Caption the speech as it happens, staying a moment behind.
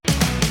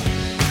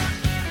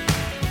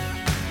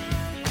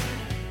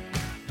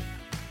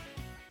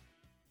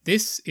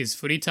This is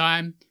Footy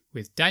Time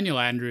with Daniel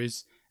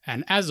Andrews,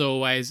 and as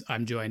always,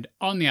 I'm joined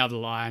on the other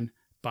line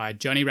by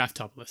Johnny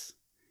Raftopoulos.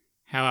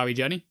 How are we,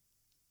 Johnny?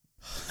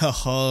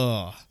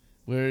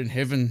 We're in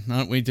heaven,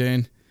 aren't we,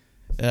 Dan?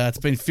 It's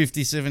been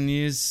 57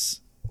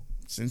 years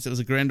since it was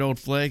a grand old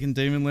flag in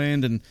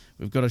Demonland, and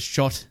we've got a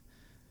shot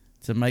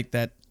to make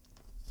that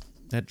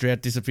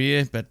drought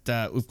disappear.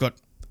 But we've got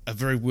a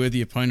very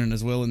worthy opponent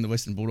as well in the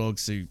Western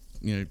Bulldogs, who,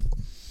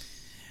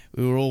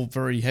 we were all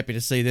very happy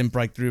to see them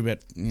break through about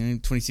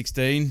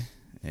 2016.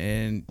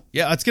 And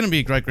yeah, it's going to be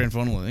a great grand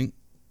final, I think.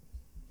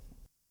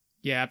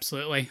 Yeah,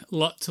 absolutely. A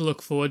lot to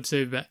look forward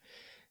to, but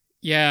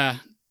yeah,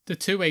 the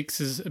 2 weeks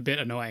is a bit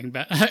annoying,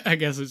 but I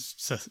guess it's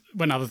just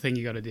one other thing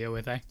you got to deal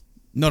with, eh?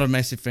 Not a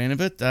massive fan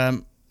of it.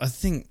 I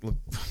think, look,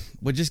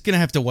 we're just going to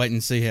have to wait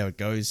and see how it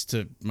goes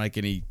to make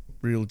any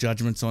real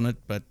judgments on it.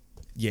 But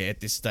yeah, at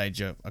this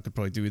stage, I could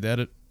probably do without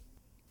it.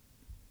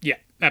 Yeah,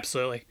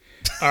 absolutely.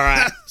 All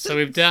right, so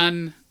we've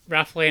done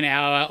roughly an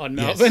hour on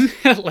Melbourne.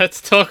 Yes. Let's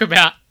talk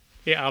about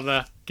the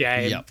other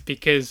game,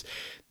 because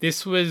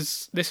this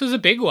was a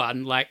big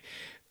one. Like,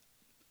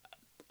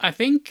 I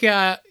think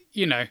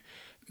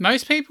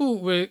most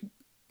people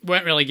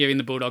weren't really giving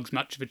the Bulldogs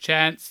much of a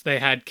chance. They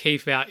had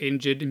Keith out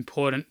injured,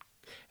 important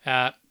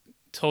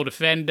tall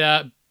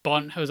defender.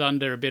 Bont was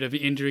under a bit of an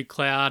injury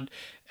cloud,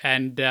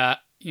 and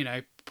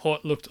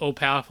Port looked all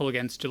powerful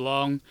against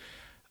Geelong.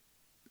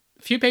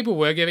 Few people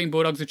were giving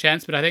Bulldogs a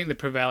chance, but I think the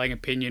prevailing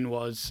opinion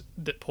was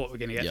that Port were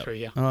going to get through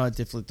here. I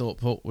definitely thought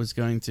Port was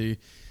going to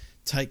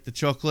take the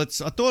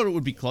chocolates. I thought it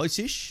would be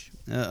close-ish.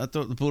 I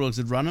thought the Bulldogs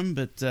would run them,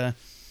 but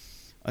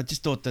I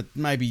just thought that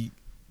maybe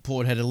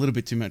Port had a little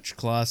bit too much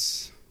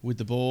class with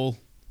the ball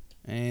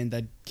and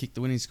they'd kick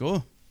the winning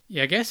score.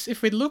 Yeah, I guess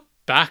if we look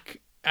back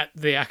at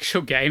the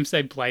actual games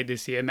they played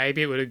this year,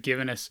 maybe it would have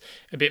given us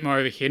a bit more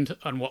of a hint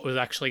on what was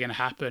actually going to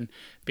happen,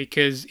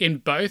 because in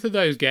both of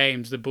those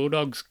games, the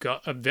Bulldogs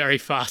got a very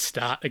fast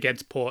start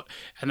against Port,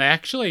 and they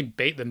actually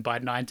beat them by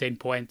 19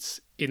 points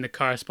in the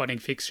corresponding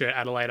fixture at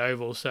Adelaide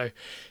Oval. So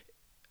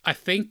I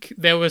think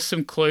there was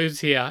some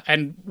clues here,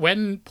 and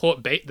when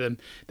Port beat them,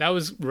 that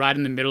was right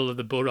in the middle of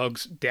the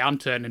Bulldogs'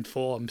 downturn in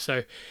form.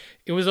 So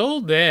it was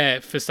all there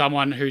for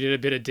someone who did a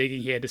bit of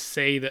digging here to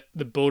see that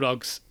the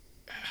Bulldogs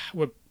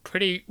were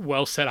pretty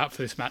well set up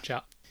for this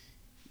matchup.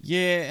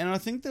 Yeah, and I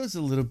think there was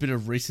a little bit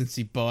of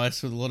recency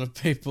bias with a lot of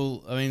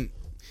people. I mean,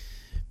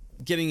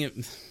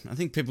 I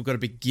think people got a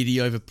bit giddy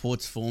over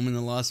Port's form in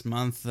the last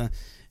month.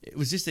 It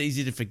was just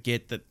easy to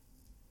forget that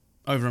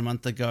over a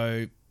month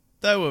ago,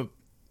 they were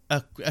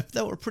a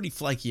pretty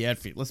flaky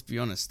outfit, let's be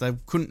honest. They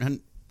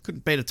couldn't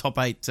beat a top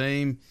 8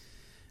 team,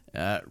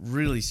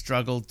 really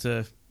struggled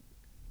to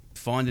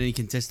find any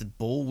contested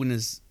ball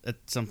winners at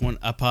some point,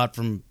 apart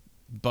from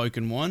Boak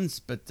and Wines,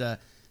 but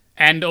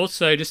and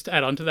also, just to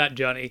add on to that,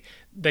 Johnny,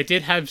 they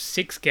did have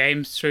 6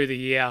 games through the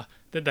year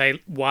that they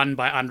won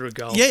by under a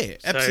goal. Yeah,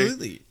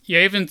 absolutely. So you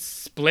even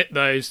split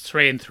those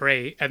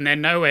 3-3, and they're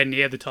nowhere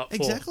near the top 4.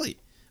 Exactly.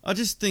 I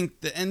just think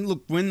that, and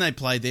look, when they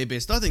play their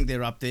best, I think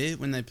they're up there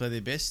when they play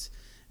their best,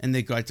 and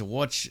they're great to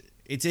watch.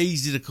 It's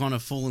easy to kind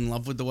of fall in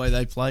love with the way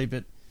they play,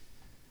 but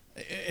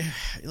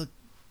look,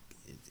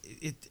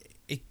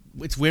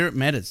 it's where it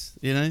matters,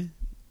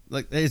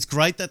 Like, it's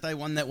great that they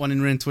won that one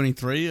in round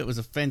 23. It was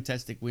a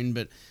fantastic win,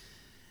 but,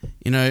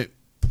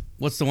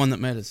 what's the one that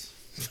matters?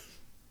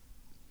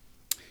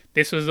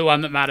 This was the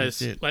one that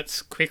matters.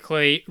 Let's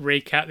quickly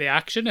recap the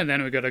action, and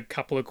then we've got a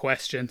couple of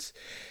questions.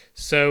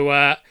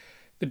 So,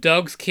 the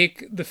Dogs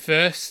kick the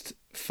first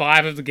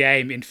 5 of the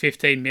game in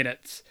 15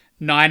 minutes,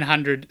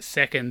 900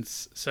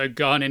 seconds. So,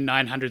 gone in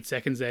 900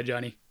 seconds there,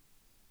 Johnny.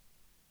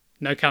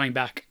 No coming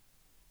back.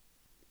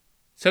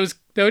 So,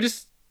 they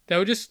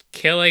were just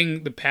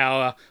killing the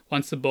power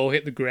once the ball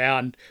hit the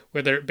ground,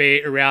 whether it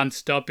be around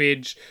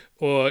stoppage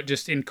or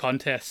just in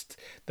contest.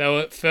 They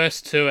were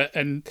first to it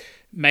and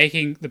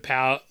making the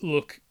power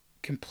look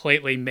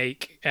completely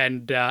meek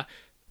and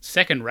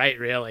second rate,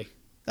 really.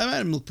 They made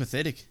them look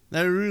pathetic.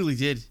 They really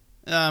did.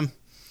 They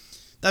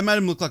made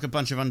them look like a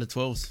bunch of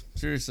under-12s.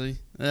 Seriously.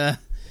 I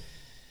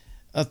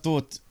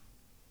thought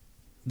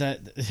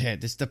that,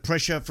 just the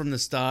pressure from the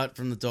start,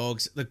 from the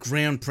Dogs, the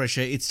ground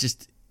pressure, it's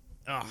just...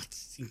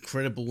 it's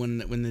incredible when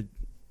they're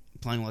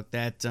playing like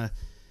that.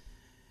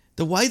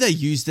 The way they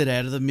used it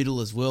out of the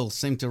middle as well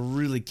seemed to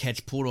really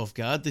catch Port off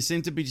guard. There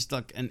seemed to be just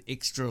like an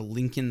extra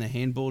link in the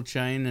handball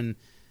chain, and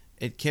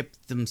it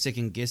kept them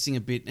second guessing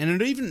a bit.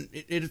 And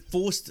it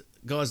forced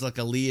guys like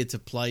Aaliyah to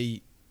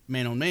play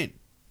man on man,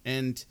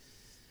 and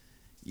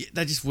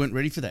they just weren't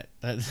ready for that.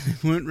 They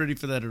weren't ready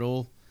for that at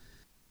all.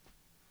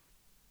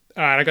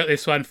 All right, I got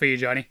this one for you,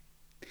 Johnny.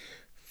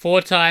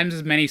 4 times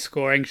as many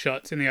scoring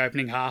shots in the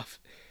opening half.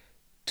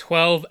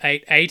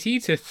 12,880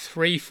 to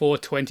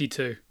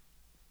 3,422.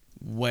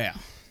 Wow.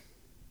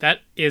 That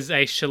is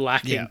a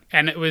shellacking. Yeah.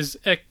 And it was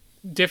a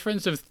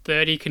difference of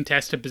 30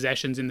 contested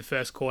possessions in the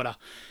first quarter.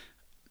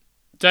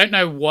 Don't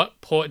know what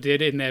Port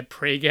did in their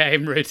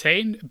pre-game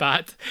routine,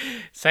 but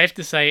safe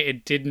to say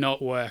it did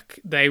not work.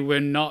 They were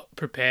not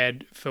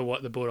prepared for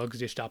what the Bulldogs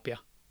dished up here.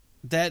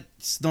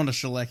 that's not a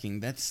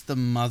shellacking. That's the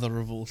mother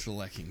of all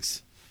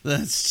shellackings.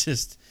 That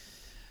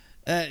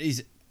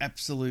is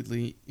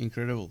absolutely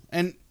incredible.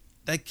 And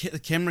the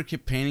camera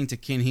kept panning to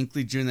Ken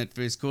Hinkley during that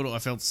first quarter. I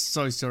felt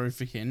so sorry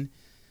for Ken,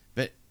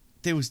 but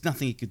there was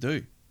nothing he could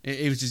do.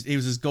 He was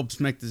as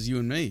gobsmacked as you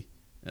and me.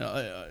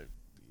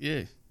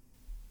 Yeah.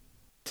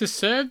 To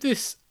serve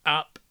this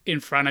up in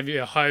front of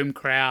your home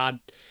crowd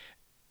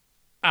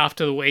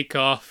after the week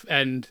off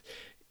and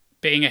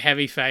being a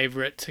heavy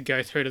favourite to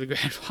go through to the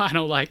grand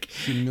final, like,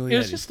 it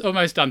was just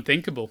almost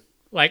unthinkable.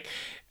 Like,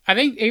 I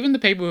think even the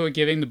people who were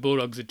giving the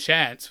Bulldogs a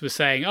chance were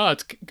saying, oh,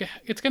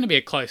 it's going to be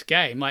a close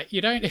game. Like,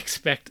 you don't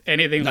expect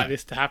anything like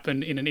this to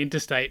happen in an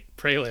interstate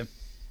prelim.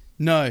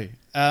 No.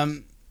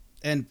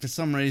 And for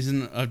some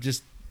reason, I've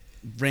just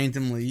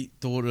randomly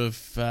thought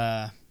of,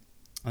 I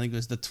think it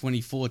was the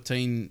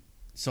 2014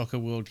 Soccer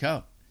World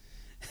Cup.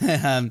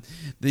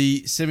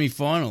 The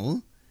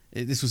semi-final,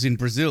 this was in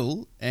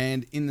Brazil,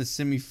 and in the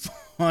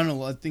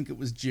semi-final, I think it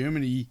was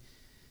Germany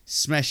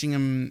smashing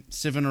them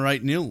 7 or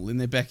 8-0 in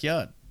their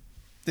backyard.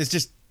 There's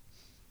just,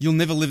 you'll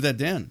never live that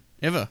down,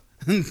 ever.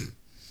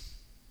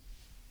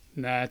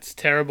 No, it's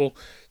terrible.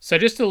 So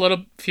just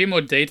a few more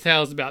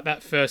details about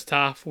that first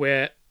half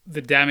where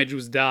the damage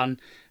was done.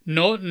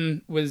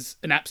 Norton was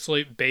an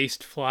absolute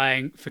beast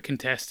flying for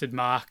contested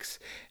marks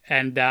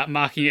and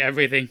marking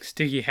everything,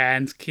 sticky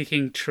hands,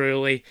 kicking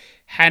truly.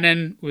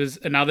 Hannon was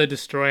another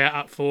destroyer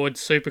up forward,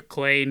 super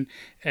clean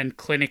and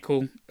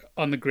clinical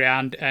on the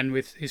ground and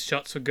with his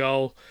shots for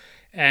goal.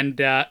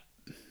 And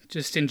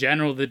just in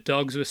general, the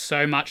Dogs were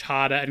so much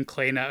harder and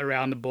cleaner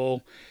around the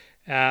ball.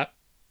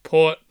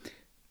 Port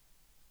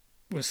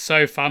was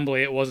so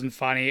fumbly it wasn't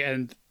funny,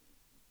 and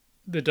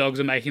the Dogs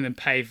are making them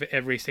pay for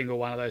every single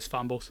one of those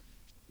fumbles.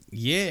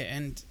 Yeah,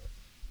 and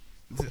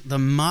the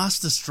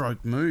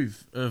masterstroke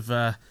move of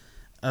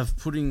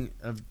having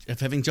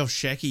Josh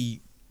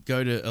Shackey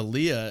go to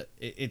Aaliyah,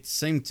 it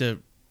seemed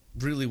to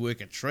really work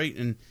a treat.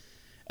 And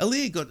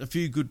Aaliyah got a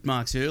few good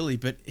marks early,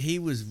 but he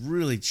was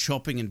really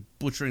chopping and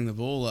butchering the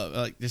ball.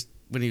 Like, just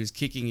when he was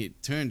kicking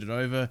it, turned it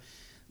over.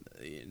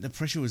 The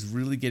pressure was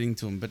really getting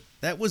to him, but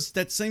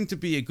that seemed to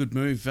be a good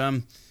move.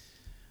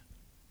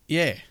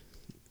 Yeah,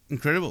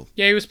 incredible.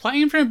 Yeah, he was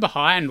playing from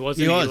behind,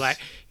 wasn't he? Like,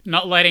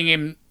 not letting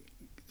him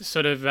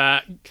sort of.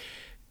 I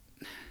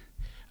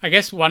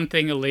guess one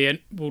thing Aaliyah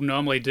will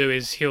normally do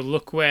is he'll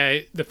look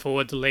where the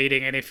forward's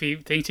leading, and if he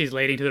thinks he's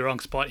leading to the wrong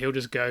spot, he'll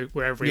just go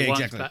wherever he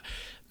wants. Exactly. But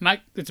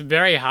Mike, it's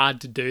very hard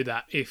to do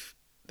that if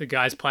the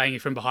guy's playing you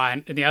from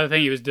behind. And the other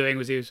thing he was doing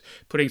was he was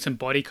putting some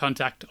body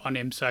contact on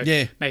him, so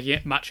making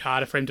it much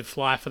harder for him to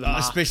fly for the mark.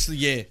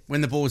 Especially,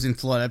 when the ball was in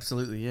flight,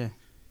 absolutely, yeah.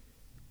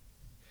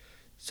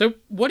 So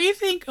what do you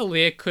think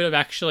Aaliyah could have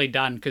actually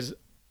done? Because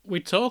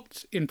we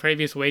talked in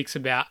previous weeks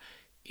about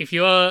if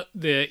you're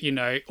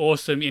the,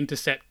 awesome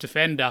intercept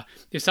defender,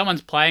 if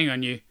someone's playing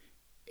on you,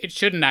 it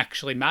shouldn't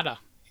actually matter.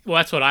 Well,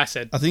 that's what I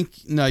said.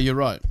 No, you're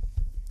right.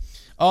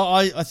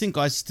 I think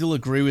I still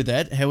agree with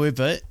that.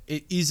 However,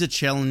 it is a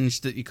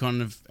challenge that you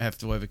kind of have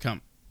to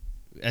overcome,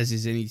 as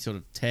is any sort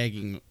of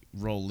tagging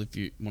role, if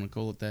you want to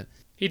call it that.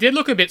 He did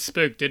look a bit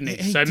spooked, didn't he?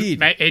 He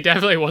did. He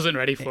definitely wasn't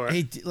ready for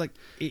it.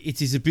 It's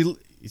his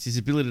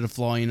ability to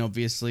fly in,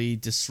 obviously,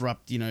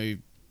 disrupt,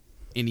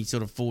 any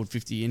sort of forward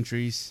 50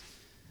 entries.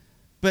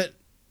 But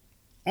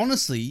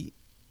honestly,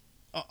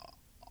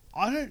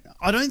 I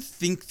don't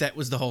think that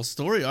was the whole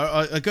story.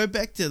 I go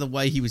back to the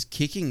way he was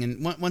kicking,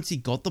 and once he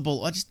got the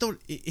ball, I just thought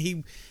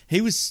he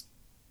was,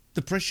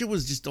 the pressure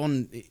was just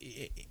on.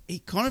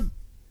 He kind of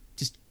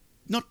just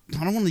not.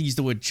 I don't want to use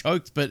the word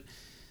choked, but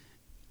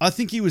I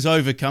think he was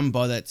overcome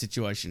by that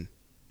situation.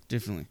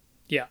 Definitely.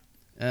 Yeah.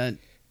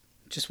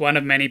 Just one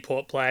of many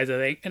Port players, I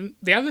think. And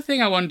the other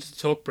thing I wanted to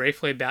talk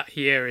briefly about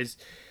here is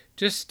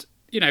just,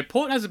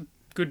 Port has a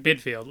good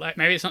midfield. Like,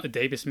 maybe it's not the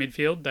deepest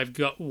midfield. They've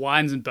got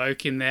Wines and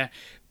Boak in there,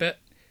 but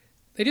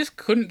they just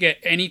couldn't get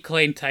any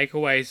clean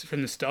takeaways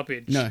from the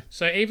stoppage. No.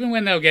 So even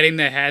when they were getting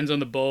their hands on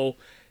the ball,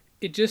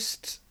 it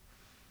just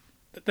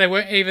they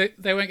weren't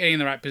getting in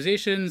the right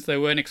positions. They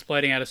weren't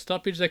exploding out of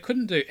stoppage. They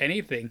couldn't do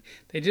anything.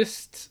 They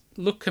just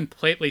looked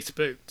completely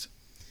spooked.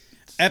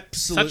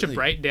 Absolutely. Such a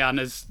breakdown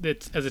as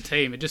a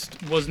team. It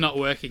just was not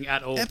working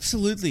at all.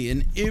 Absolutely,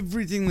 and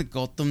everything that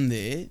got them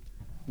there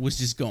was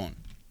just gone.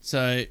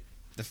 So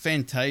the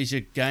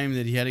Fantasia game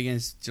that he had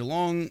against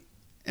Geelong,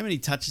 how many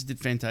touches did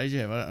Fantasia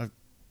have? I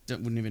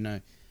wouldn't even know.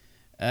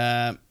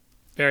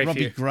 Very Robbie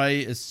few.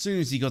 Gray, as soon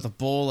as he got the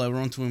ball, they were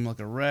onto him like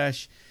a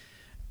rash.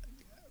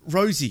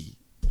 Rosie,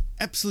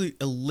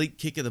 absolute elite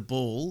kick of the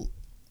ball.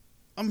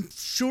 I'm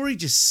sure he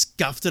just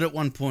scuffed it at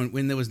one point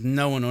when there was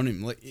no one on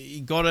him. Like,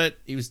 he got it,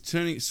 he was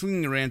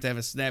swinging around to have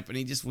a snap, and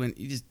he just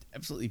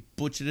absolutely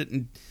butchered it,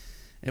 and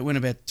it went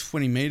about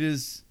 20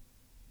 metres.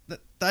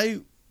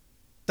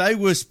 They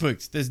were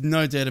spooked. There's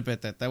no doubt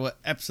about that. They were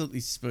absolutely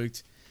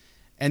spooked,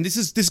 and this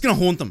is going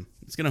to haunt them.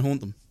 It's going to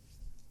haunt them.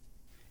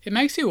 It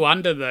makes you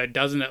wonder, though,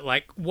 doesn't it?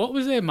 Like, what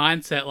was their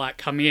mindset like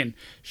coming in?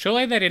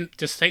 Surely they didn't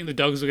just think the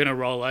Dogs were going to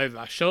roll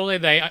over. Surely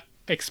they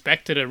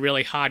expected a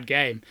really hard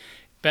game.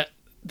 But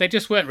they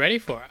just weren't ready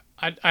for it.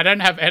 I don't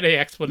have any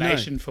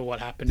explanation for what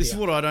happened This here. is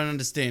what I don't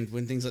understand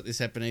when things like this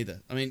happen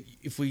either. I mean,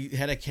 if we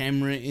had a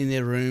camera in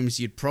their rooms,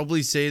 you'd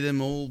probably see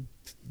them all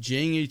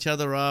geeing each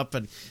other up,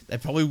 and they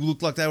probably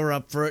looked like they were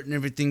up for it and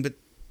everything, but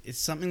it's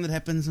something that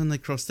happens when they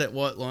cross that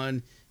white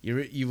line.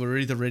 You were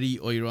either ready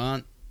or you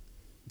aren't,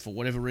 for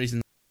whatever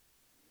reason.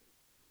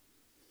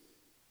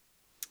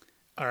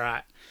 All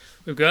right.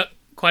 We've got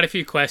quite a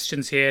few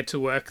questions here to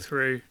work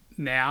through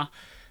now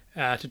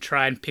to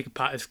try and pick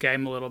apart this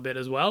game a little bit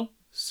as well.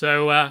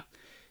 So,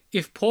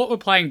 if Port were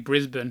playing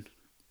Brisbane,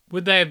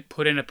 would they have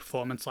put in a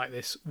performance like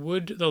this?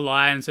 Would the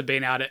Lions have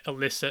been able to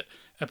elicit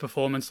a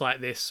performance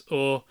like this?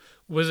 Or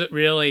was it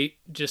really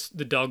just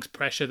the Dogs'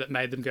 pressure that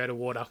made them go to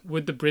water?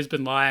 Would the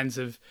Brisbane Lions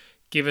have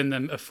given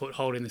them a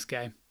foothold in this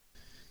game?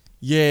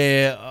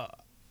 Yeah,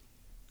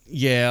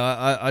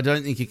 I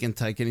don't think you can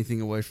take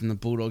anything away from the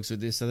Bulldogs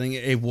with this. I think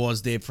it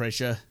was their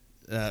pressure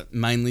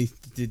mainly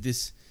that did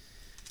this.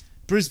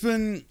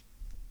 Brisbane,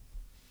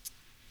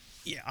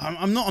 yeah,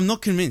 I'm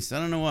not convinced. I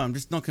don't know why. I'm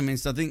just not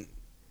convinced. I think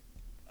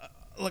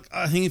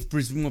if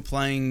Brisbane were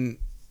playing,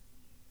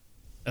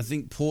 I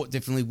think Port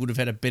definitely would have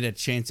had a better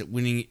chance at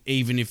winning,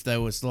 even if they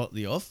were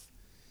slightly off.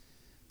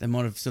 They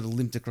might have sort of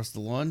limped across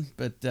the line,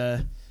 but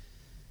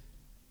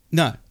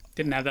no.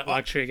 Didn't have that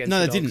luxury against the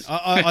Dogs. No, they didn't.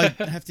 I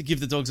have to give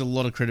the Dogs a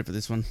lot of credit for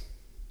this one.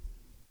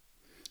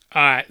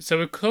 All right, so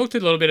we've talked a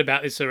little bit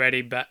about this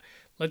already, but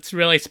let's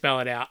really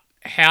spell it out.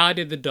 How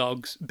did the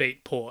Dogs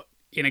beat Port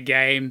in a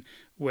game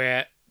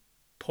where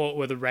Port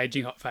were the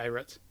raging hot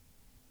favourites?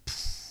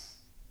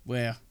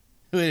 Wow.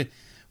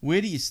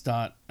 Where do you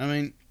start? I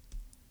mean,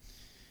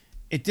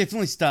 it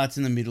definitely starts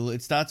in the middle.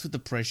 It starts with the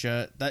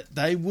pressure. That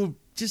they were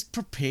just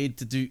prepared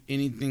to do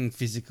anything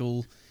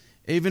physical,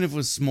 even if it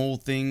was small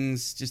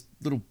things, just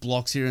little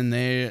blocks here and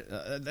there.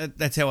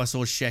 That's how I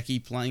saw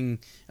Shaki playing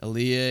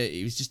Aaliyah.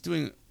 He was just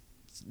doing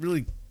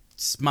really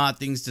smart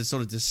things to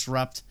sort of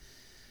disrupt.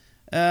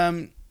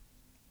 They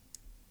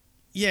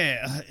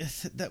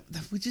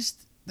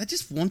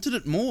just wanted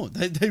it more.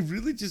 They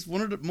really just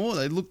wanted it more.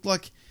 They looked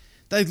like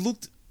they were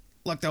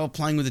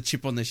playing with a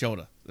chip on their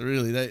shoulder.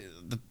 Really,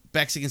 the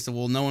backs against the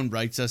wall. No one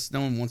rates us.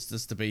 No one wants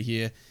us to be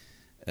here.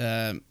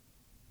 Let's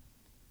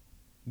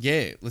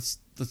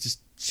just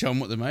show them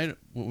what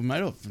we're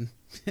made of. And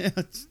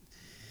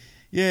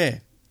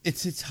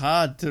it's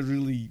hard to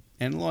really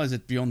analyze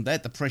it beyond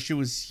that. The pressure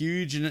was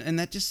huge, and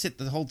that just set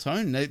the whole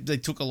tone. They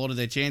took a lot of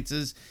their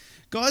chances.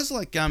 Guys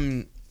like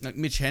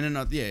Mitch Hannon,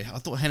 I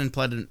thought Hannon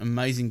played an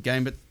amazing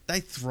game, but they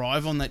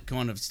thrive on that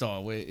kind of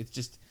style where it's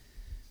just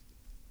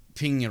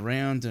pinging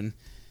around, and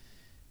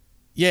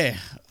it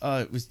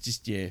was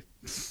just I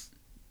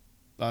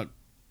don't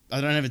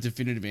have a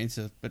definitive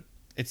answer, but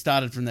it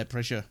started from that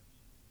pressure.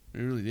 It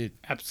really did.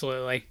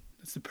 Absolutely.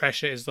 The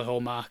pressure is the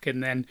hallmark,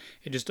 and then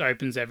it just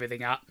opens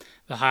everything up.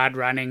 The hard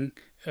running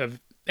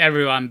of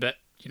everyone, but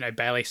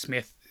Bailey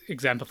Smith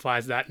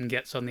exemplifies that and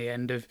gets on the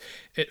end of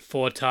it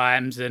 4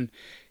 times. And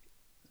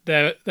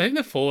I think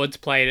the forwards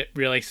played it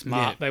really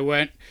smart. Yeah. They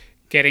weren't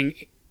getting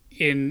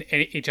in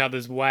each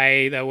other's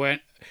way. They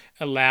weren't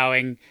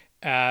allowing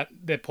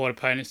their Port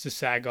opponents to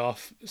sag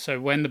off.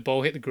 So when the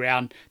ball hit the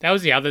ground, that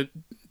was the other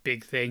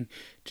big thing.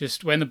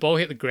 Just when the ball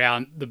hit the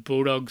ground, the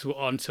Bulldogs were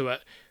onto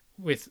it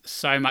with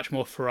so much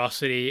more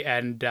ferocity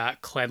and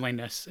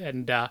cleanliness,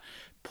 and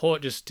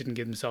Port just didn't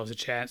give themselves a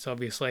chance,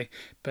 obviously,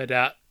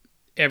 but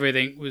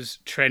everything was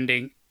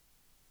trending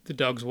the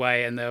Dogs'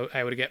 way, and they were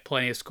able to get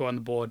plenty of score on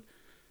the board.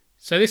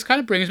 So this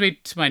kind of brings me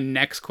to my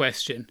next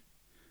question.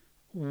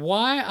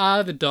 Why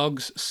are the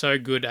Dogs so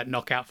good at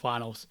knockout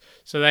finals?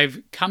 So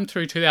they've come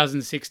through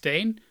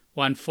 2016,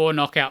 won 4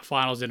 knockout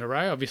finals in a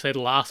row, obviously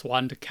the last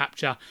one to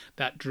capture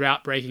that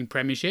drought-breaking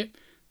premiership.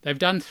 They've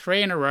done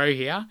 3 in a row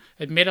here.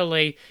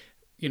 Admittedly,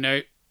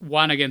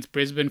 one against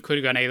Brisbane could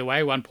have gone either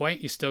way. 1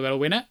 point, you still got to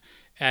win it.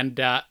 And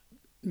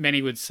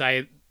many would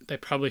say they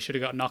probably should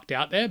have got knocked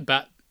out there,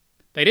 but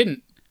they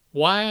didn't.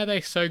 Why are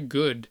they so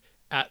good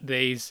at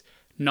these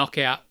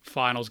knockout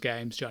finals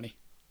games, Johnny?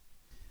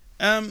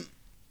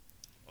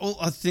 Well,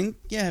 I think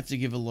you have to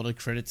give a lot of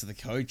credit to the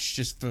coach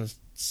just for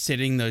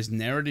setting those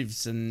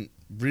narratives and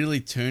really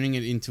turning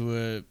it into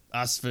a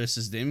us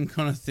versus them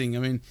kind of thing. I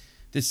mean,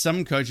 there's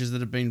some coaches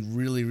that have been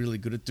really, really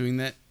good at doing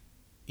that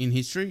in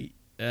history.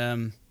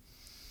 You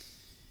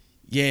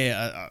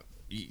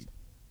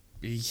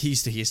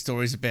used to hear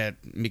stories about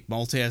Mick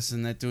Malthouse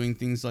and that doing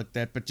things like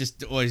that, but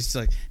just always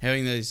like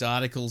having those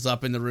articles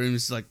up in the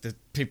rooms like the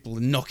people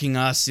are knocking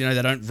us,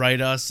 they don't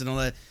rate us and all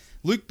that.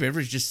 Luke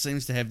Beveridge just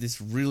seems to have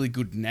this really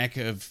good knack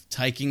of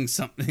taking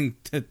something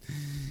that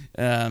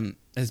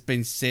has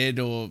been said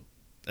or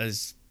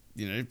has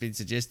been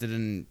suggested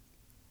and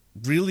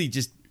really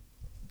just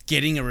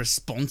getting a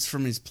response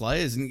from his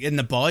players and getting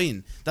the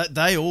buy-in. That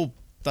they all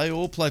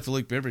play for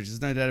Luke Beveridge.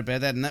 There's no doubt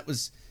about that. And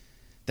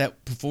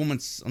that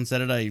performance on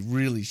Saturday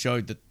really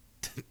showed that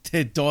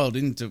they're dialed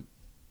into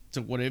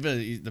whatever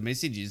the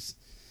message is.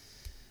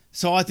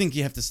 So I think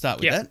you have to start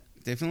with that,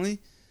 definitely.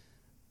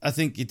 I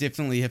think you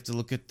definitely have to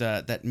look at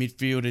that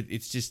midfield.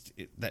 It's just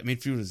that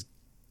midfield is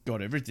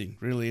got everything,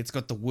 really. It's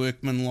got the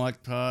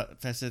workman-like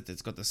facet.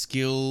 It's got the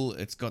skill.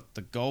 It's got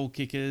the goal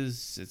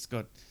kickers. It's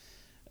got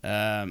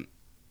guys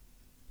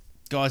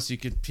who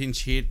could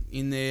pinch hit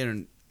in there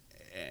and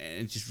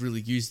just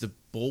really use the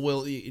ball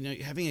well. You know,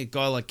 having a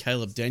guy like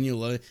Caleb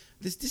Daniel,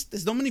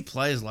 there's not many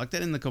players like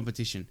that in the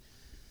competition.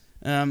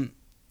 It's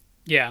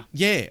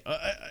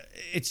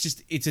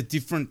a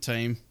different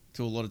team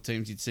to a lot of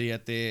teams you'd see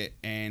out there,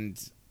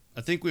 and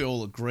I think we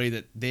all agree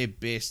that their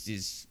best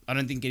is... I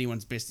don't think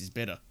anyone's best is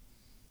better.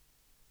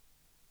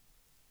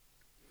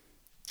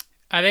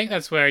 I think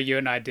that's where you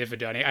and I differ,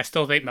 Johnny. I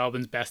still think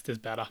Melbourne's best is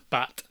better,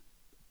 but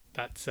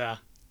that's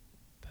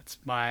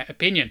my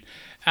opinion.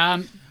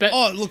 I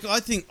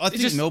think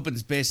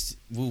Melbourne's best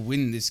will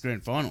win this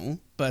grand final,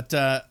 but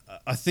I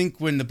think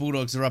when the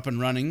Bulldogs are up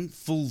and running,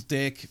 full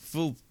deck,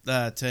 full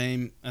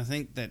team, I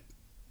think that,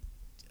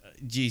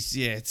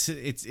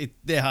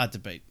 they're hard to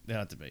beat. They're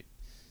hard to beat.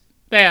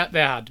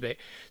 They're hard to beat.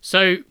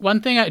 So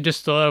one thing I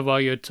just thought of while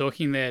you were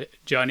talking there,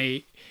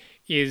 Johnny,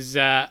 is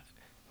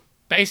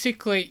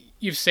basically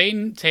you've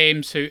seen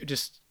teams who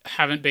just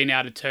haven't been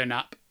able to turn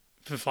up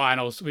for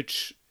finals,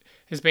 which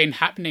has been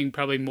happening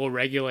probably more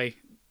regularly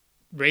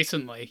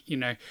recently. You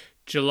know,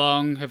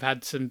 Geelong have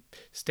had some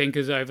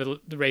stinkers over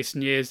the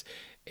recent years.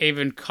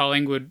 Even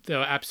Collingwood, they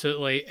were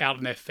absolutely out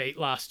on their feet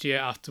last year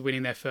after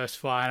winning their first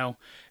final.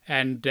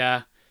 And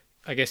I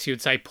guess you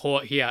would say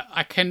Port here.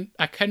 I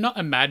cannot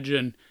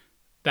imagine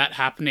that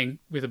happening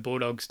with a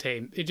Bulldogs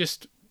team.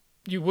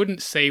 You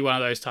wouldn't see one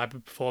of those type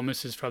of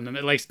performances from them,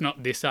 at least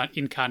not this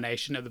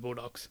incarnation of the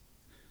Bulldogs.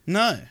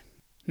 No.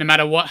 No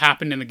matter what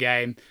happened in the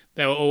game,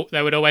 they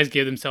would always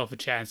give themselves a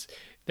chance.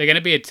 They're going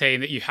to be a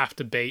team that you have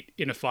to beat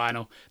in a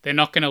final. They're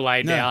not going to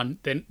lay down.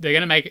 They're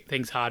going to make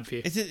things hard for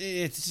you.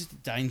 It's just a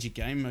danger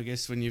game, I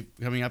guess, when you're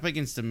coming up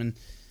against them. And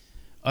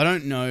I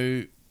don't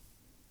know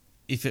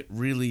if it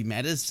really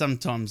matters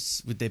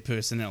sometimes with their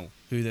personnel,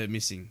 who they're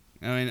missing.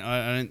 I mean,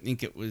 I don't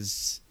think it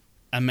was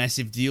a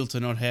massive deal to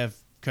not have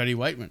Cody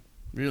Waitman,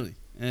 really.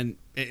 And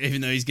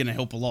even though he's going to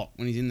help a lot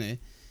when he's in there.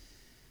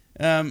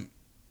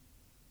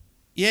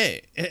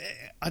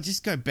 I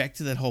just go back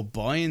to that whole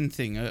buy-in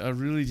thing. I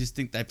really just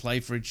think they play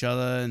for each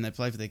other and they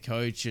play for their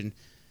coach. And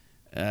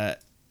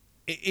back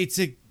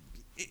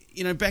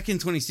in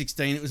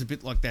 2016, it was a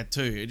bit like that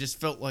too. It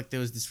just felt like there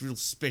was this real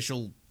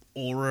special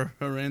aura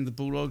around the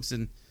Bulldogs.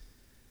 And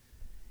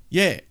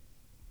they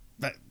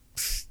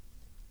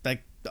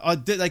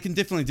can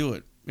definitely do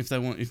it if they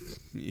want.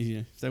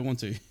 If they want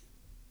to.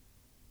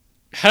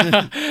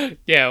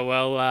 Yeah,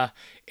 well, I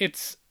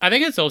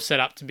think it's all set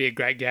up to be a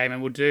great game,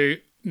 and we'll do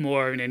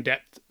more of an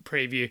in-depth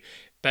preview.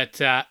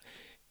 But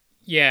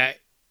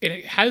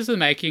it has the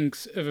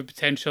makings of a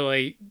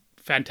potentially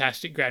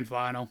fantastic grand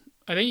final.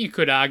 I think you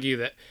could argue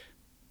that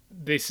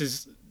this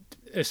is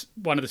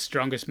one of the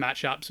strongest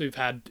matchups we've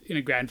had in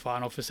a grand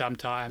final for some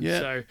time. Yeah.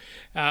 So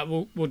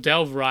we'll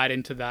delve right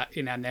into that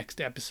in our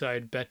next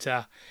episode. But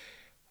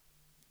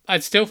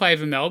I'd still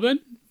favour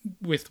Melbourne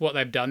with what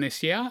they've done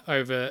this year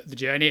over the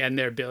journey and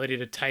their ability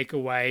to take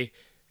away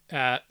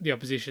the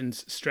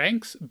opposition's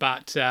strengths.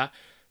 But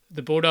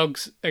the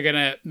Bulldogs are going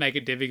to make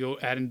it difficult.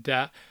 And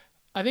I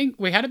think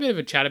we had a bit of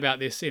a chat about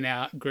this in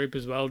our group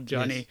as well,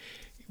 Johnny, yes,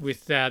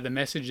 with the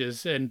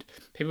messages. And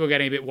people were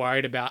getting a bit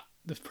worried about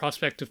the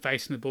prospect of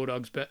facing the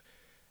Bulldogs. But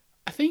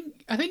I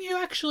think you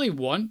actually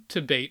want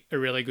to beat a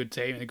really good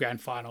team in the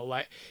grand final.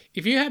 Like,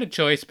 if you had a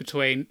choice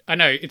between... I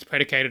know it's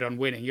predicated on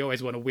winning. You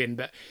always want to win.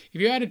 But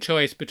if you had a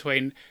choice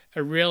between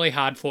a really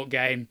hard-fought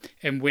game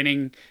and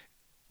winning...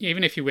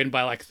 even if you win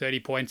by like 30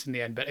 points in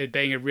the end, but it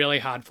being a really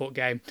hard-fought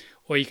game,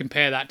 or you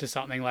compare that to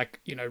something like,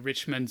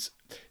 Richmond's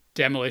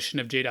demolition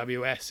of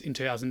GWS in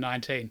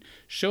 2019,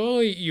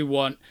 surely you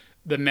want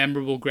the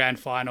memorable grand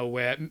final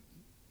where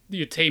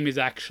your team is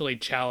actually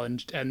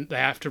challenged and they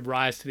have to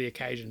rise to the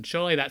occasion.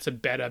 Surely that's a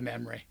better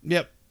memory.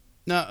 Yep.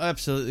 No,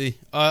 absolutely.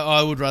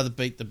 I would rather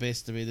beat the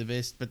best to be the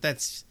best, but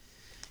that's,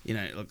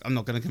 look, I'm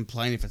not going to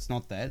complain if it's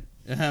not that.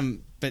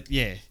 But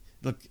yeah,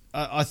 look,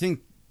 I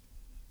think,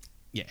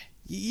 yeah,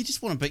 you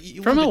just want to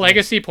beat... From a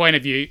legacy point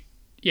of view,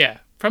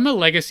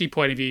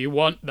 you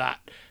want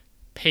that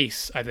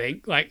piece, I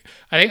think. Like,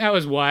 I think that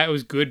was why it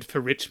was good for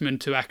Richmond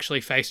to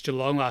actually face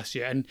Geelong last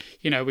year. And,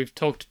 we've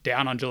talked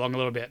down on Geelong a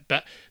little bit,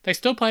 but they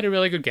still played a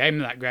really good game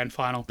in that grand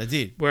final. They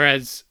did.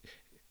 Whereas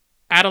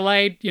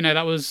Adelaide,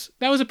 that was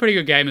a pretty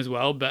good game as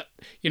well, but,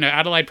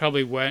 Adelaide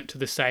probably weren't to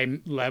the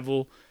same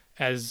level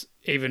as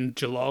even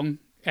Geelong.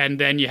 And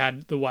then you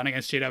had the one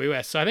against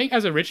GWS. So I think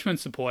as a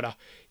Richmond supporter,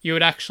 you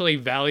would actually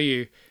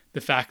value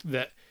the fact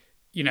that,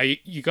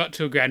 you got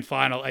to a grand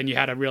final and you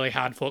had a really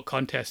hard-fought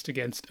contest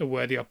against a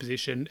worthy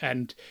opposition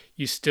and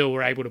you still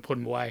were able to put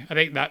them away. I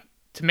think that,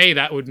 to me,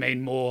 that would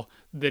mean more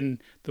than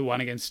the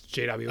one against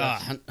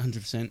GWS.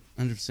 100%.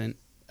 100%.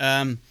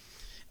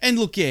 And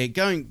look, yeah,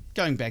 going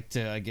back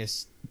to, I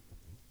guess,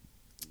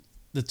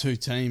 the two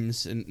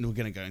teams, and we're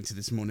going to go into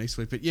this more next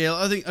week, but yeah,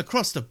 I think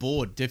across the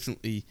board,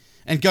 definitely,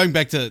 and going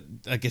back to,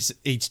 I guess,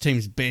 each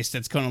team's best,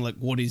 that's kind of like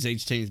what is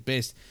each team's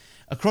best.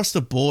 Across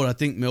the board, I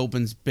think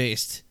Melbourne's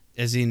best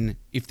as in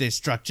if their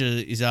structure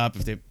is up,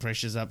 if their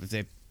pressure's up,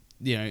 if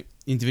their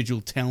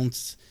individual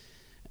talents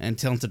and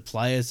talented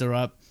players are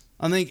up.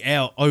 I think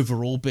our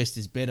overall best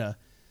is better.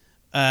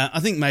 I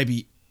think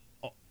maybe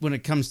when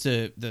it comes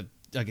to the,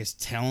 I guess,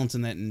 talent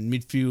and that in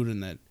midfield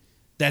and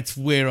that's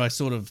where I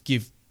sort of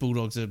give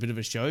Bulldogs a bit of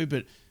a show.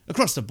 But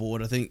across the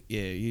board, I think,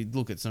 you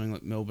look at something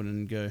like Melbourne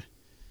and go,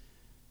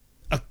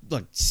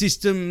 like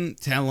system,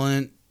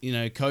 talent,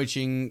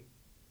 coaching,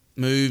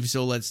 moves,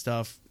 all that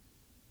stuff.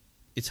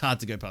 It's hard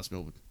to go past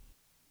Melbourne.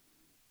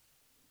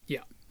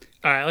 Yeah.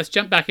 All right, let's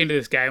jump back into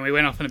this game. We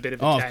went off on a bit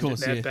of a tangent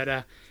there, but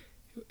it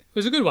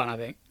was a good one, I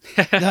think.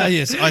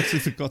 Yes, I actually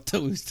forgot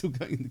that we were still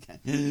going in the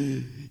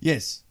game.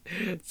 Yes.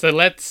 So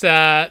let's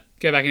go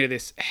back into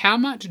this. How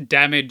much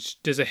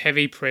damage does a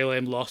heavy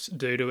prelim loss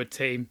do to a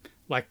team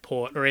like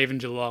Port or even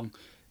Geelong?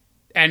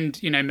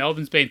 And,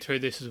 Melbourne's been through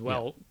this as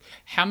well. Yeah.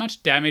 How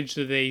much damage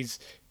do these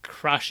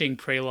crushing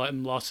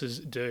prelim losses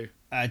do?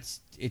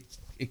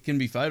 It can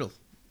be fatal.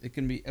 It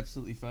can be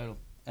absolutely fatal.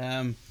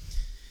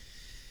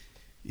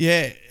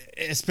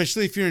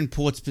 Especially if you're in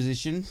Port's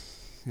position.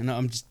 And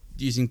I'm just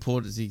using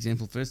Port as the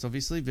example first,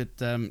 obviously. But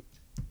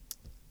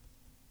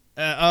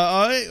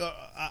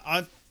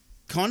I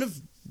kind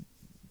of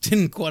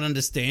didn't quite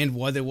understand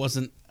why there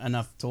wasn't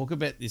enough talk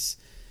about this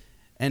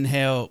and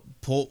how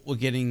Port were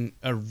getting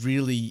a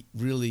really,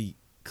 really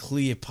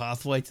clear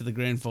pathway to the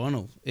grand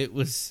final. It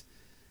was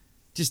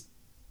just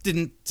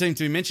didn't seem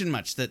to be mentioned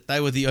much that they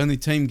were the only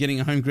team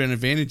getting a home ground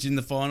advantage in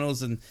the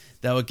finals, and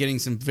they were getting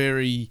some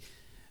very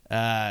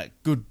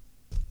good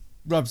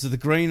rubs of the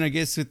green, I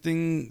guess, with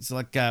things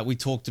like we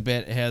talked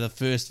about how the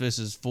first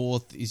versus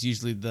fourth is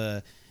usually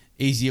the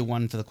easier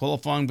one for the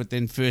qualifying, but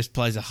then first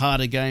plays a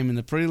harder game in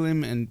the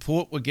prelim, and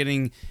Port were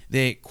getting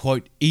their,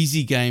 quote,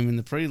 easy game in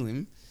the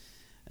prelim.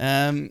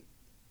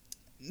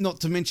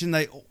 Not to mention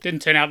they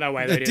didn't turn out that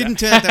way. They didn't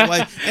turn out that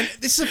way, and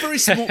this is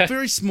a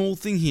very small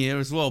thing here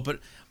as well. But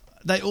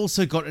they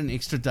also got an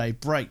extra day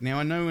break. Now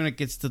I know when it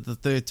gets to the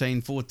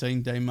 13,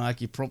 14 day mark,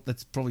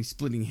 that's probably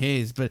splitting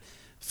hairs. But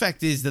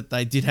fact is that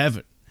they did have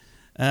it.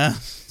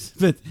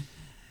 But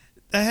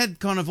they had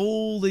kind of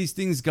all these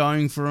things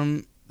going for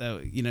them. They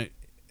were,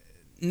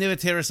 never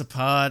tear us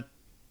apart.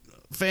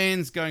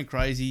 Fans going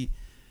crazy.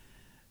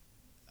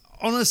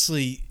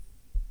 Honestly,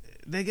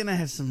 they're going to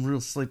have some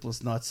real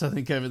sleepless nights, I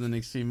think, over the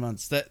next few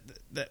months. That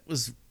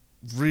was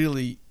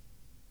really...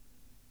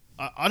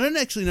 I don't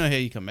actually know how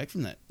you come back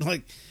from that.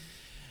 Like,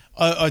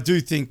 I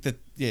do think that,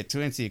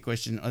 to answer your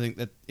question, I think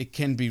that it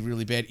can be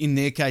really bad. In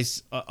their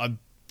case, I'm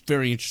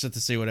very interested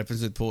to see what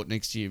happens with Port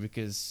next year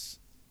because,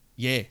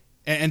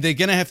 and they're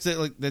going to have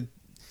to...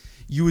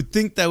 You would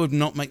think they would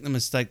not make the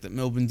mistake that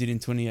Melbourne did in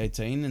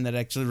 2018 and they'd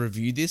actually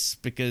review this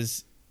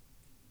because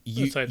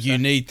you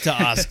need to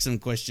ask some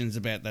questions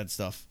about that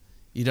stuff.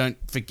 You don't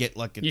forget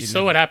like it. You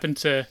saw what happened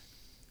to,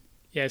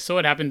 saw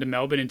what happened to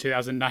Melbourne in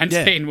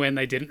 2019 when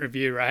they didn't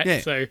review, right?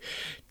 Yeah. So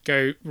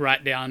go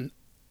right down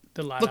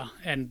the ladder. Look,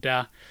 and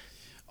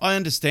I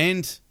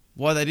understand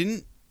why they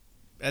didn't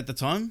at the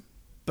time,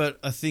 but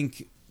I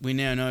think we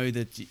now know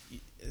that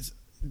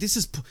this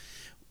is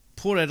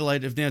Port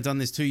Adelaide have now done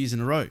this 2 years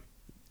in a row.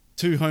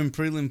 2 home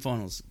prelim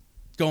finals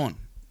gone.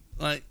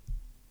 Like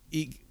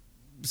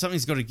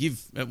something's got to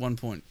give at one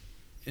point,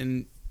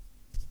 and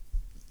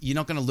you're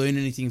not going to learn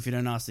anything if you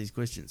don't ask these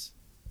questions.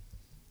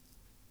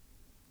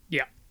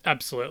 Yeah,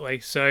 absolutely.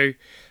 So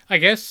I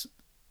guess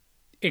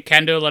it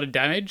can do a lot of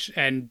damage,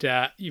 and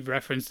you've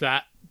referenced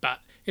that, but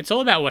it's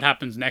all about what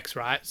happens next,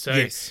 right? So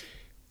yes.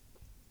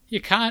 You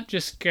can't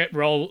just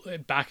roll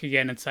it back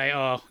again and say,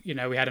 oh,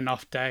 we had an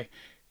off day.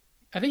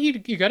 I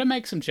think you got to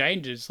make some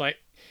changes.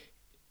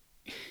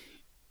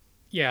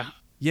 Yeah.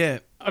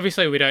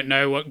 Obviously, we don't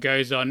know what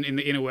goes on in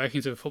the inner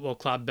workings of a football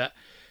club, but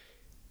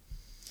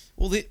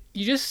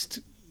you just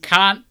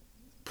can't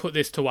put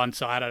this to one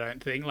side, I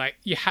don't think.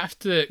 You have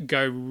to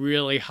go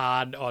really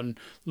hard on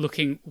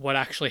looking what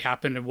actually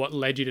happened and what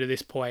led you to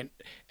this point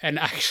and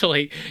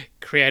actually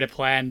create a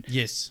plan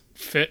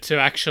to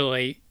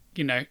actually,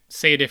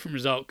 see a different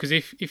result. Because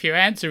if your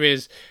answer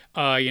is,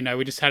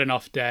 we just had an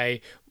off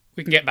day,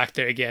 we can get back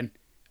there again,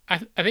 I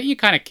think you're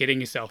kind of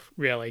kidding yourself,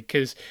 really,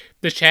 because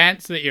the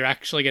chance that you're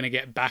actually going to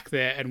get back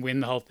there and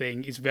win the whole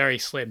thing is very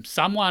slim.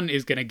 Someone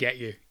is going to get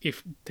you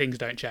if things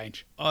don't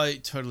change. I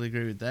totally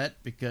agree with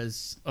that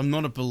because I'm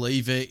not a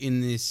believer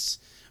in this,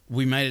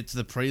 we made it to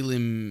the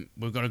prelim,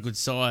 we've got a good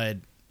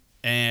side,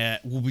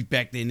 we'll be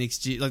back there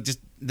next year. Just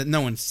that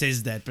no one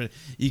says that, but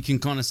you can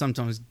kind of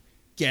sometimes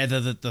gather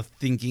that the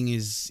thinking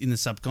is in the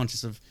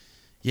subconscious of,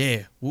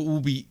 we'll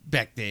be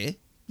back there.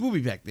 We'll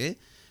be back there.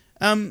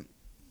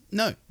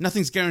 No,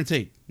 nothing's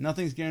guaranteed.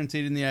 Nothing's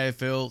guaranteed in the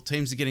AFL.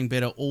 Teams are getting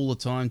better all the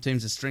time.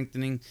 Teams are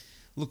strengthening.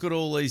 Look at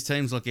all these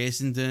teams like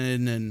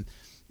Essendon and,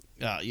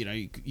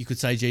 you could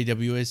say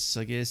GWS,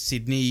 I guess,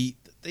 Sydney.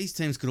 These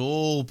teams could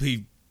all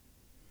be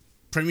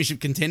premiership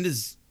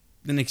contenders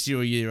the next year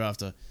or year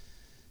after.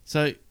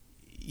 So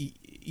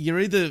you're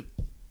either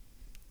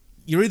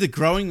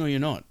growing or you're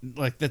not.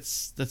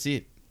 That's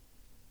it.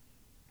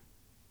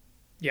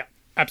 Yeah,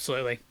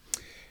 absolutely.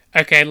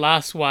 Okay,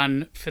 last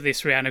one for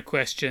this round of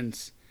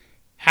questions.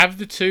 Have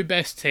the two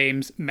best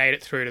teams made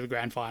it through to the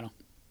grand final?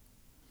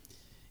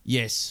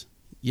 Yes.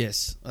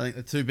 I think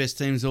the two best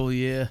teams all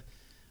year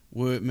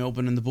were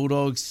Melbourne and the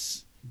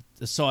Bulldogs,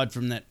 aside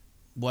from that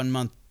 1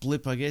 month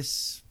blip, I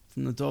guess,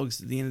 from the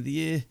Dogs at the end of the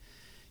year.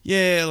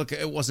 Yeah, look,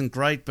 it wasn't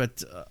great,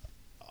 but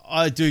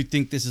I do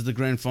think this is the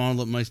grand final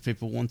that most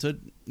people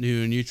wanted,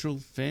 new and neutral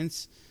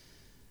fans.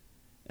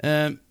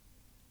 Yeah,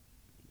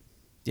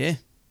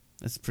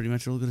 that's pretty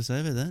much all I've got to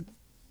say about that.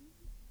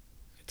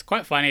 It's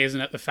quite funny,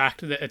 isn't it, the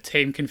fact that a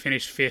team can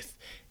finish fifth,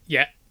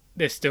 yet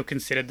they're still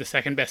considered the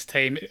second best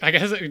team. I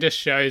guess it just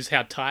shows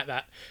how tight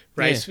that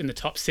race in the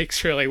top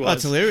six really was. Oh,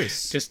 it's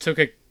hilarious. Just took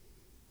a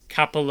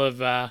couple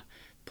of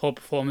poor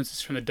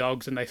performances from the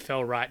Dogs and they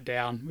fell right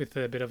down with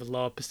a bit of a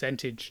lower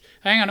percentage.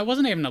 Hang on, it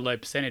wasn't even a low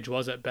percentage,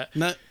 was it? But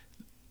no.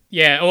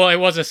 Yeah, well, it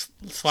was a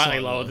slightly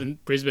lower than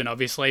Brisbane,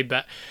 obviously,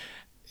 but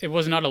it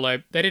was not a low.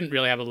 They didn't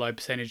really have a low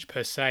percentage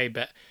per se,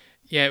 but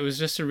yeah, it was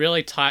just a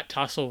really tight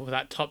tussle with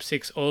that top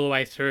six all the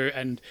way through,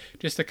 and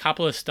just a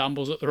couple of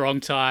stumbles at the wrong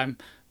time,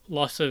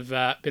 loss of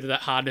bit of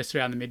that hardness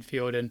around the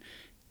midfield, and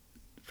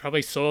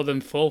probably saw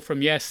them fall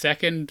from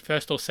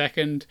first or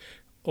second,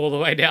 all the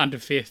way down to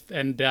fifth,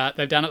 and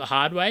they've done it the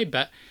hard way.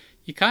 But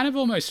you kind of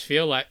almost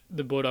feel like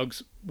the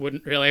Bulldogs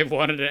wouldn't really have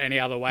wanted it any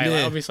other way. Yeah.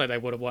 Like, obviously, they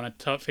would have wanted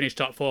to finish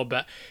top four,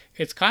 but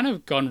it's kind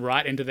of gone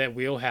right into their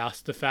wheelhouse.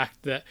 The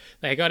fact that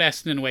they got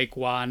Essendon week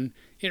one,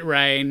 it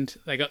rained,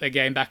 they got their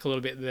game back a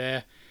little bit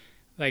there.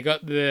 They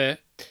got the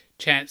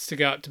chance to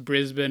go up to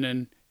Brisbane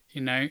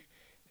and,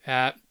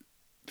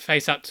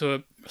 face up to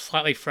a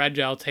slightly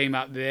fragile team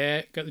up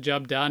there, got the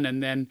job done,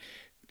 and then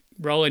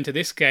roll into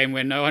this game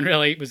where no one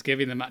really was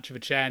giving them much of a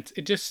chance.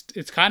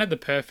 It's kind of the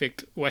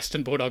perfect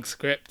Western Bulldog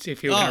script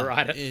if you were going to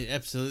write it. It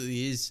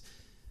absolutely is.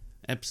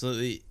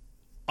 Absolutely.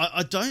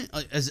 I don't,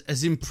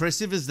 as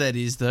impressive as that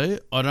is though,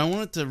 I don't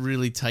want it to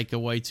really take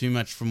away too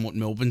much from what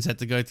Melbourne's had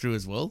to go through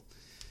as well.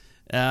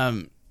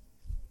 Yeah,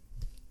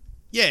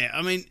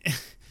 I mean,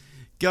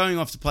 going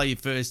off to play your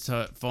first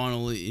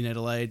final in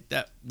Adelaide,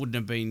 that wouldn't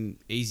have been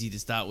easy to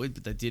start with,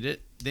 but they did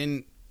it.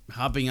 Then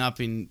hubbing up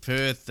in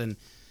Perth and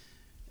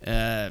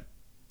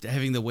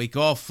having the week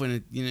off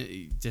when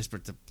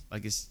desperate to, I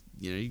guess,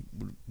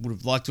 would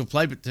have liked to have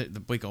played, but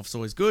the week off's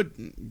always good.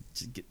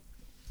 To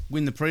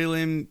win the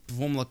prelim,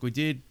 perform like we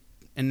did,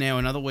 and now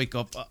another week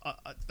off.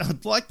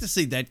 I'd like to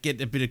see that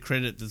get a bit of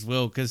credit as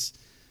well, because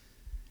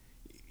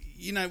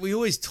we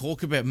always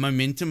talk about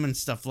momentum and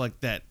stuff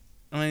like that.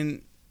 I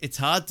mean, it's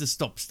hard to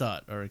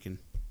stop-start, I reckon.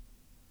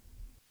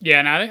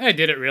 Yeah, no, I think they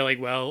did it really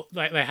well.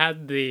 Like, they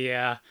had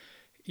the,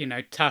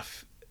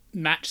 tough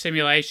match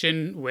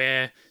simulation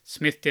where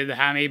Smith did the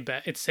hammy,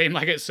 but it seemed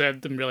like it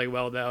served them really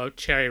well. They were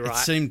cherry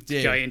ripe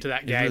going into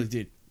that game.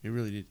 It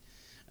really did.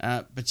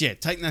 But yeah,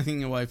 take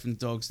nothing away from the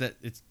Dogs. That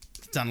it's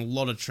done a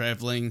lot of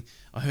travelling.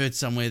 I heard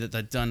somewhere that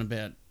they'd done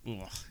about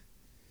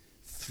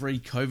 3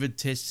 COVID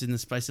tests in the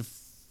space of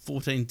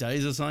 14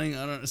 days or something.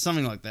 I don't know,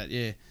 something like that.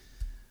 Yeah.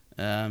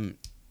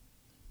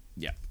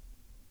 Yeah.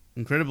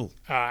 Incredible.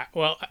 All right.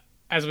 Well,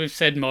 as we've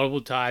said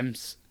multiple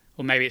times,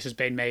 or maybe it's just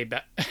been me,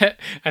 but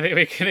I think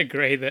we can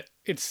agree that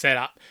it's set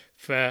up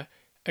for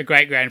a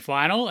great grand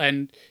final,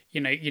 and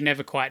you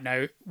never quite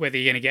know whether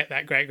you're going to get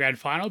that great grand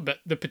final, but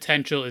the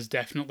potential is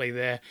definitely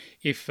there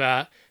if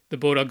the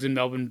Bulldogs and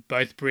Melbourne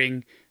both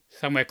bring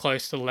somewhere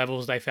close to the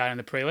levels they found in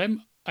the prelim.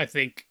 I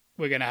think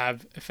we're going to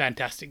have a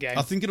fantastic game.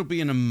 I think it'll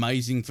be an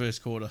amazing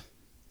first quarter,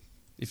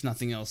 if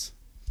nothing else.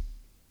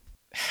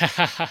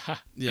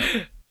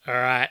 Yeah. All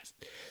right.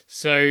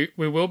 So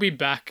we will be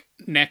back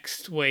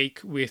next week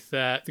with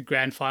the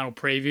grand final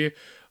preview.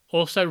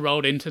 Also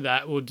rolled into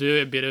that, we'll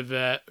do a bit of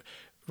a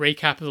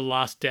recap of the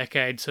last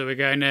decade. So we're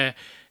going to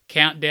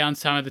count down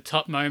some of the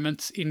top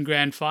moments in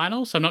grand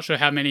finals. I'm not sure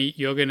how many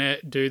you're going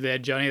to do there,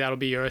 Johnny. That'll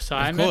be your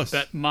assignment. Of course.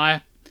 But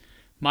my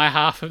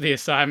half of the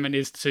assignment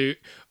is to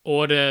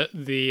order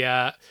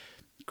the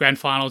grand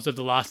finals of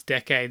the last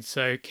decade.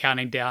 So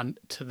counting down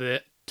to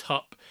the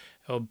top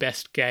or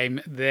best game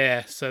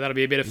there. So that'll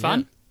be a bit of fun.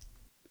 Yeah.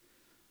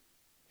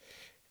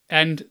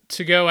 And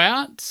to go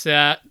out,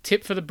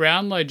 tip for the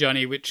Brownlow,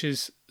 Johnny, which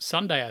is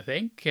Sunday, I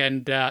think.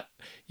 And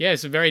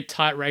it's a very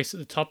tight race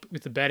at the top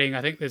with the betting.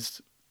 I think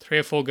there's 3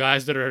 or 4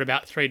 guys that are at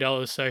about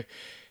 $3, so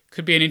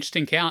could be an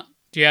interesting count.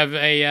 Do you have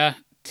a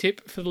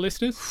tip for the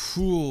listeners?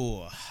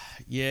 Ooh,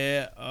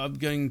 yeah, I'm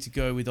going to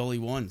go with Ollie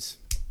Wines.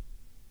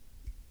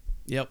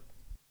 Yep.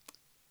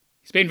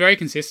 He's been very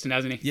consistent,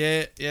 hasn't he?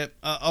 Yeah.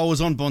 I was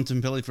on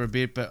Bontempelli for a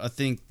bit, but I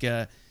think,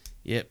 the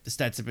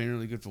stats have been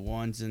really good for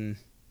Wines, and,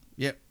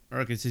 I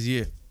reckon it's his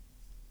year.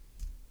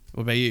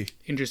 What about you?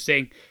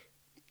 Interesting.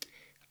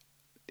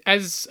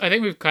 As I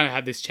think we've kind of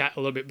had this chat a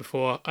little bit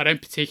before, I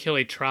don't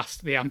particularly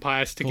trust the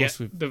umpires to get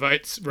the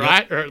votes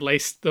right, or at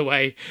least the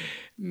way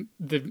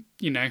the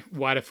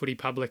wider footy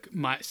public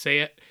might see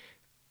it.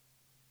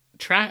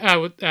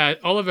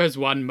 Oliver has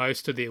won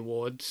most of the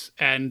awards,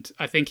 and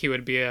I think he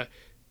would be a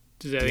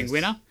deserving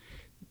winner.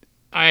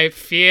 I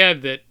fear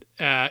that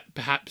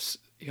perhaps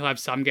he'll have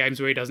some games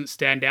where he doesn't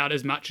stand out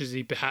as much as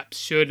he perhaps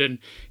should, and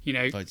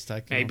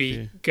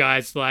maybe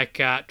guys like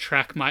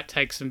Track might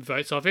take some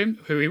votes off him,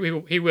 who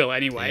he will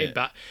anyway. Yeah.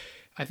 But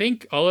I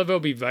think Oliver will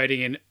be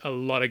voting in a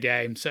lot of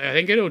games, so I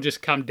think it'll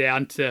just come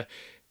down to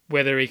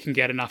whether he can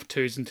get enough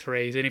 2s and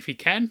 3s, and if he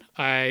can,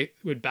 I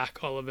would back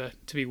Oliver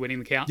to be winning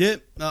the count. Yeah,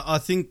 I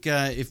think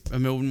if a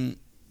Melbourne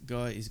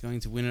guy is going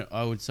to win it,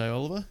 I would say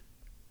Oliver,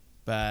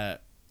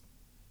 but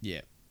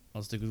yeah,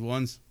 I'll stick with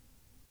Wines.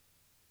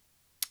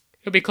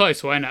 It'll be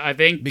close, won't it? I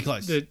think be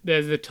close.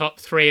 There's the top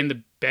 3 in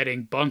the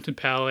betting: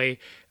 Bontempelli,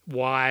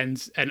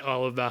 Wines, and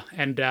Oliver.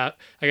 And I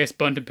guess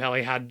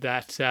Bontempelli had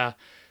that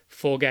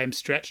 4-game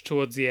stretch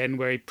towards the end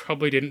where he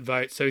probably didn't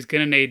vote, so he's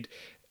going to need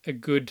a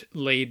good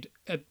lead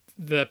at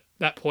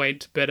that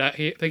point. But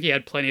I think he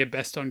had plenty of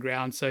best on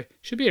ground, so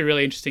should be a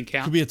really interesting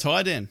count. Could be a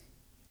tie, Dan.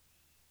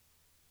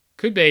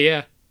 Could be,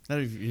 yeah.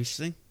 That'd be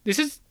interesting. This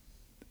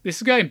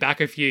is going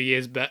back a few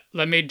years, but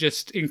let me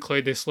just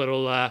include this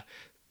little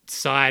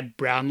side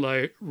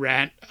Brownlow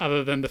rant,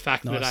 other than the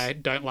fact that I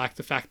don't like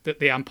the fact that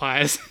the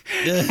umpires,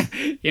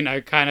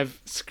 kind of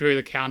screw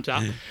the count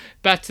up.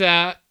 But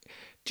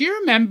do you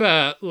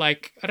remember,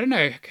 like, I don't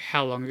know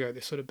how long ago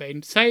this would have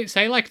been,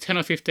 say like 10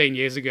 or 15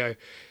 years ago,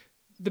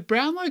 the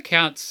Brownlow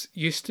counts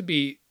used to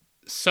be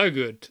so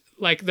good.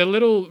 Like, the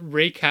little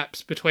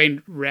recaps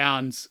between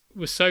rounds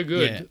were so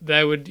good. Yeah.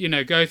 They would,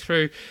 go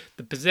through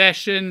the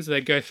possessions,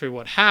 they'd go through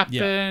what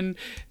happened,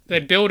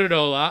 they'd build it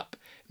all up.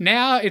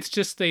 Now it's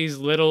just these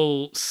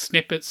little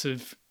snippets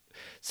of,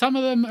 some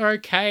of them are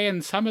okay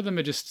and some of them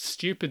are just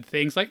stupid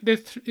things. Like, they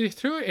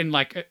threw it in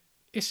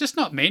it's just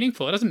not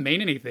meaningful. It doesn't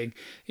mean anything.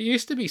 It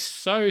used to be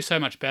so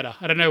much better.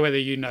 I don't know whether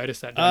you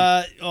noticed that,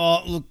 Johnny.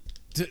 Look,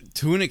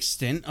 to an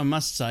extent, I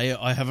must say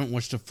I haven't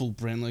watched a full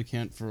Brownlow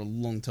count for a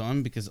long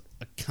time because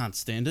I can't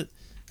stand it.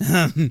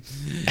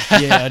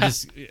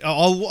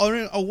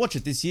 I'll watch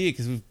it this year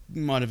because we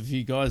might have a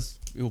few guys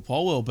who'll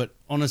poll well, but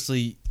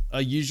honestly,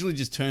 I usually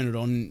just turn it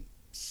on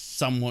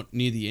somewhat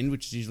near the end,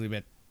 which is usually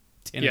about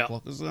 10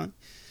 o'clock or so.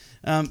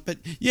 But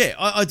yeah,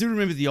 I do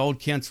remember the old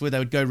counts where they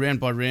would go round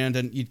by round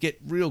and you'd get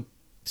real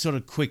sort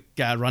of quick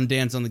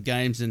rundowns on the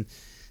games and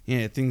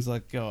things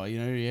like,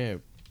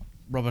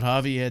 Robert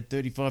Harvey had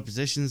 35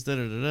 possessions,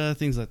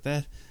 things like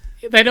that.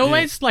 They'd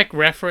always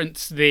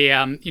reference the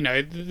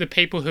the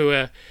people who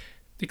are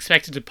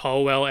expected to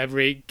poll well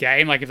every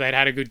game, like if they'd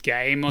had a good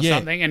game or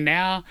something, and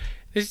now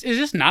there's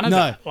just none of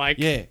that.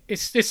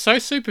 It's so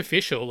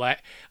superficial. Like,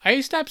 I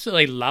used to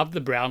absolutely love the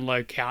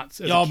Brownlow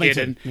counts as a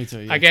kid, me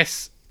too, I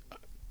guess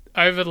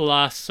over the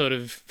last sort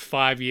of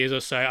 5 years or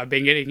so, I've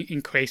been getting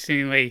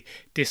increasingly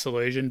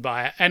disillusioned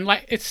by it, and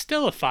it's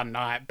still a fun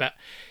night, but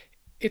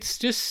it's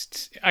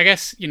just, I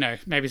guess,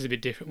 maybe it's a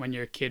bit different when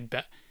you're a kid,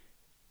 but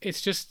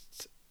it's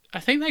just, I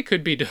think they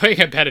could be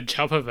doing a better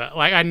job of it.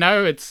 Like, I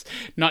know it's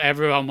not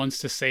everyone wants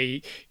to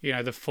see,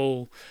 the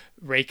full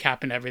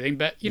recap and everything,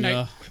 but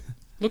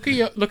look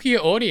at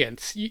your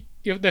audience.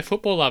 They're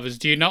football lovers.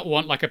 Do you not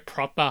want a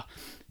proper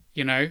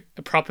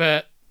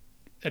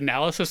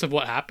analysis of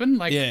what happened?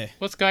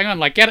 What's going on?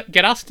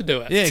 Get us to do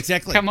it. Yeah,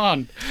 exactly. Come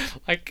on.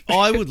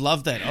 I would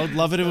love that. I would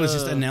love it if it was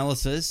just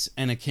analysis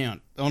and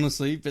account,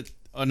 honestly, but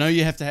I know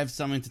you have to have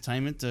some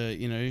entertainment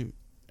to,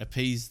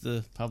 appease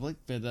the public,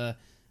 but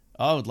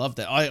I would love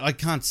that. I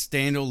can't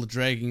stand all the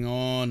dragging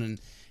on and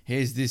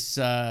here's this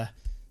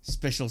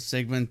special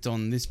segment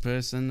on this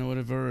person or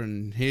whatever,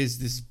 and here's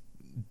this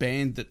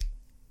band that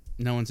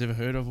no one's ever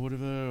heard of or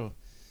whatever.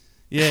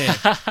 Yeah.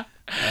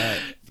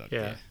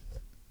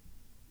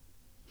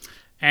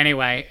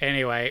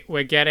 Anyway,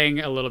 we're getting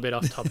a little bit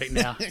off topic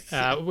now.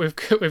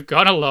 We've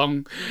gone a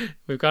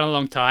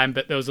long time,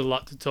 but there was a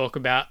lot to talk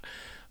about,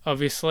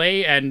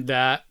 obviously, and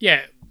there'll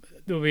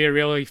be a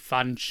really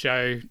fun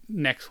show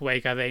next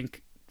week, I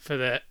think, for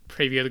the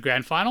preview of the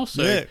grand final.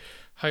 So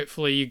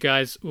hopefully you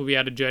guys will be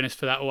able to join us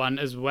for that one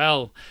as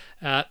well.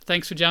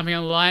 Thanks for jumping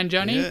on the line,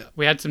 Johnny. Yeah.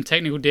 We had some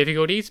technical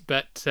difficulties,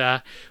 but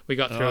we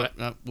got through it.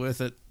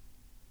 Worth it.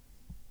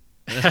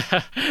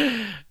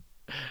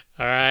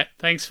 All right.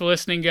 Thanks for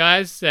listening,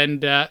 guys,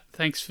 and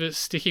thanks for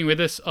sticking with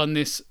us on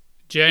this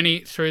journey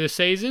through the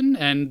season.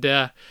 And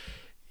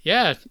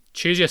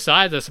choose your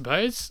sides, I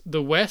suppose.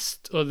 The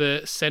West or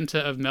the centre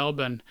of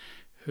Melbourne.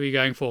 Who are you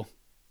going for?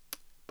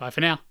 Bye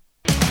for now.